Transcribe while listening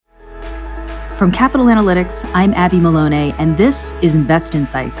From Capital Analytics, I'm Abby Maloney, and this is Invest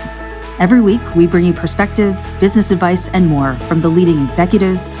Insights. Every week, we bring you perspectives, business advice, and more from the leading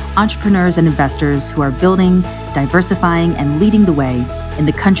executives, entrepreneurs, and investors who are building, diversifying, and leading the way in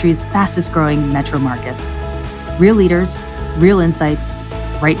the country's fastest-growing metro markets. Real leaders, real insights,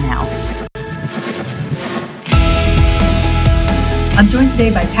 right now. I'm joined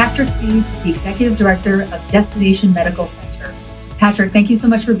today by Patrick Seed, the Executive Director of Destination Medical Center. Patrick, thank you so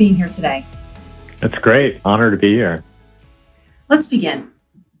much for being here today. That's great. Honor to be here. Let's begin.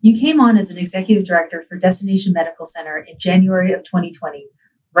 You came on as an Executive Director for Destination Medical Center in January of 2020,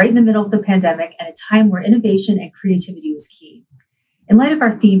 right in the middle of the pandemic and a time where innovation and creativity was key. In light of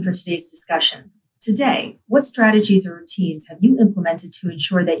our theme for today's discussion, today, what strategies or routines have you implemented to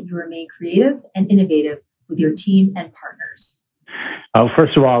ensure that you remain creative and innovative with your team and partners?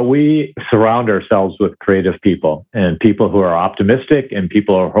 First of all, we surround ourselves with creative people and people who are optimistic and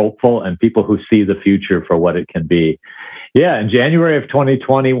people who are hopeful and people who see the future for what it can be. Yeah, in January of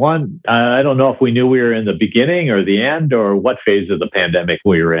 2021, I don't know if we knew we were in the beginning or the end or what phase of the pandemic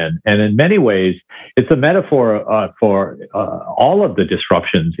we were in. And in many ways, it's a metaphor for all of the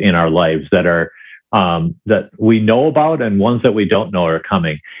disruptions in our lives that are that we know about and ones that we don't know are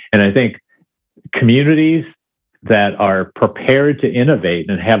coming. And I think communities that are prepared to innovate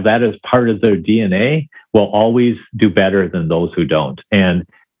and have that as part of their DNA will always do better than those who don't. And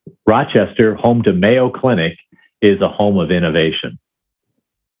Rochester, home to Mayo Clinic, is a home of innovation.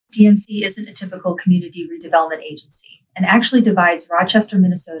 DMC isn't a typical community redevelopment agency and actually divides Rochester,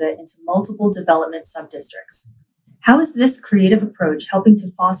 Minnesota into multiple development subdistricts. How is this creative approach helping to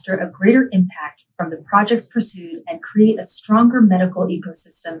foster a greater impact from the projects pursued and create a stronger medical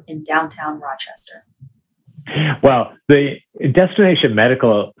ecosystem in downtown Rochester? Well, the Destination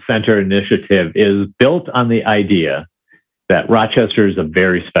Medical Center initiative is built on the idea that Rochester is a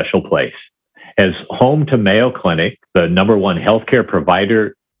very special place. As home to Mayo Clinic, the number one healthcare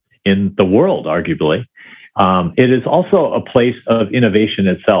provider in the world, arguably, it is also a place of innovation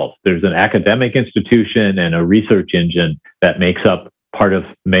itself. There's an academic institution and a research engine that makes up part of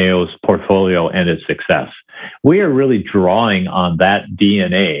Mayo's portfolio and its success. We are really drawing on that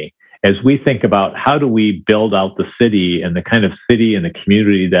DNA as we think about how do we build out the city and the kind of city and the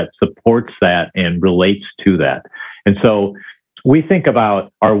community that supports that and relates to that. And so we think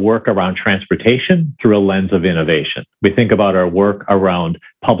about our work around transportation through a lens of innovation. We think about our work around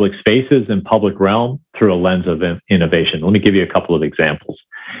public spaces and public realm through a lens of innovation. Let me give you a couple of examples.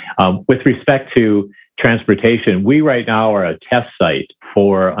 With respect to transportation, we right now are a test site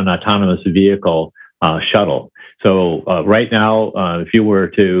for an autonomous vehicle shuttle. So right now, if you were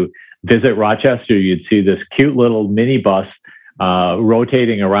to visit Rochester, you'd see this cute little minibus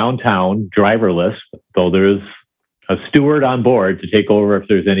rotating around town, driverless, though there's a steward on board to take over if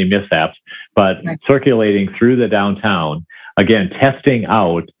there's any mishaps, but circulating through the downtown, again, testing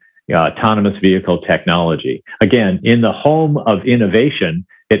out autonomous vehicle technology. Again, in the home of innovation,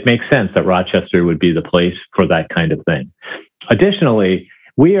 it makes sense that Rochester would be the place for that kind of thing. Additionally,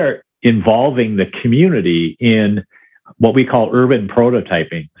 we are involving the community in what we call urban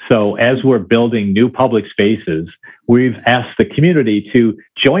prototyping. So as we're building new public spaces, we've asked the community to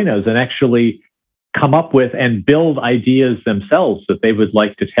join us and actually come up with and build ideas themselves that they would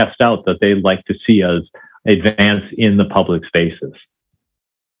like to test out, that they'd like to see us advance in the public spaces.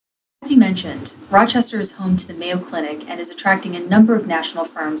 As you mentioned, Rochester is home to the Mayo Clinic and is attracting a number of national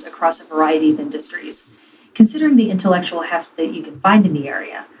firms across a variety of industries. Considering the intellectual heft that you can find in the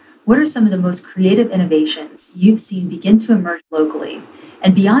area, what are some of the most creative innovations you've seen begin to emerge locally?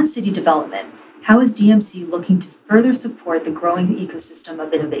 And beyond city development, how is DMC looking to further support the growing ecosystem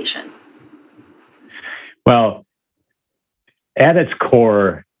of innovation? Well, at its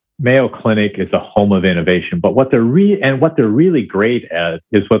core, Mayo Clinic is a home of innovation, but what they're really great at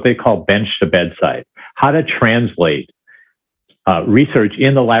is what they call bench to bedside, how to translate research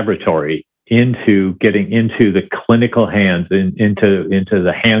in the laboratory into getting into the clinical hands, into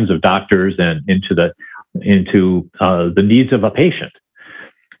the hands of doctors and into the needs of a patient.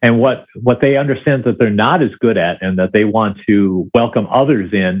 And what they understand that they're not as good at and that they want to welcome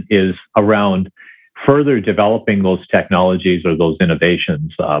others in is around further developing those technologies or those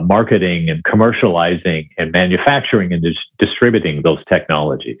innovations, marketing and commercializing and manufacturing and distributing those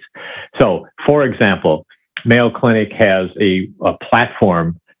technologies. So, for example, Mayo Clinic has a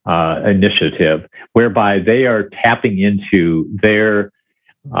platform initiative whereby they are tapping into their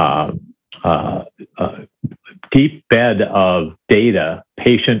deep bed of data,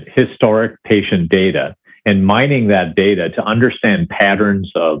 historic patient data, and mining that data to understand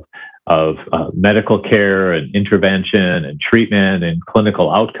patterns of of medical care and intervention and treatment and clinical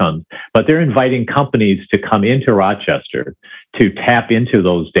outcomes, but they're inviting companies to come into Rochester to tap into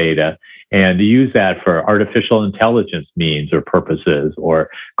those data and to use that for artificial intelligence means or purposes or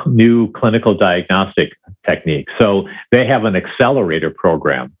new clinical diagnostic techniques. So they have an accelerator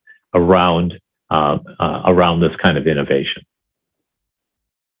program around this kind of innovation.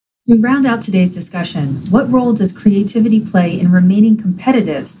 To round out today's discussion, what role does creativity play in remaining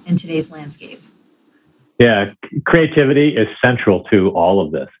competitive in today's landscape? Yeah, creativity is central to all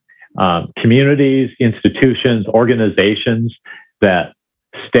of this. Communities, institutions, organizations that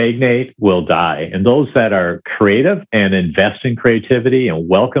stagnate will die. And those that are creative and invest in creativity and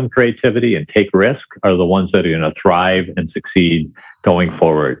welcome creativity and take risk are the ones that are going to thrive and succeed going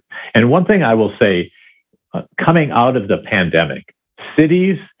forward. And one thing I will say, coming out of the pandemic,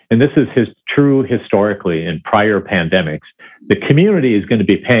 cities, and this is true historically in prior pandemics, the community is going to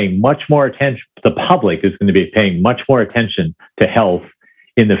be paying much more attention, the public is going to be paying much more attention to health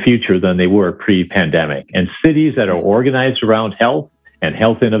in the future than they were pre-pandemic. And cities that are organized around health and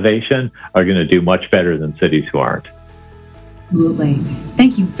health innovation are going to do much better than cities who aren't. Absolutely.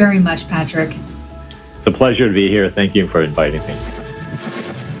 Thank you very much, Patrick. It's a pleasure to be here. Thank you for inviting me.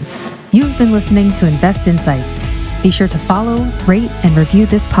 You've been listening to Invest Insights. Be sure to follow, rate, and review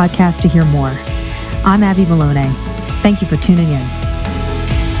this podcast to hear more. I'm Abby Maloney. Thank you for tuning in.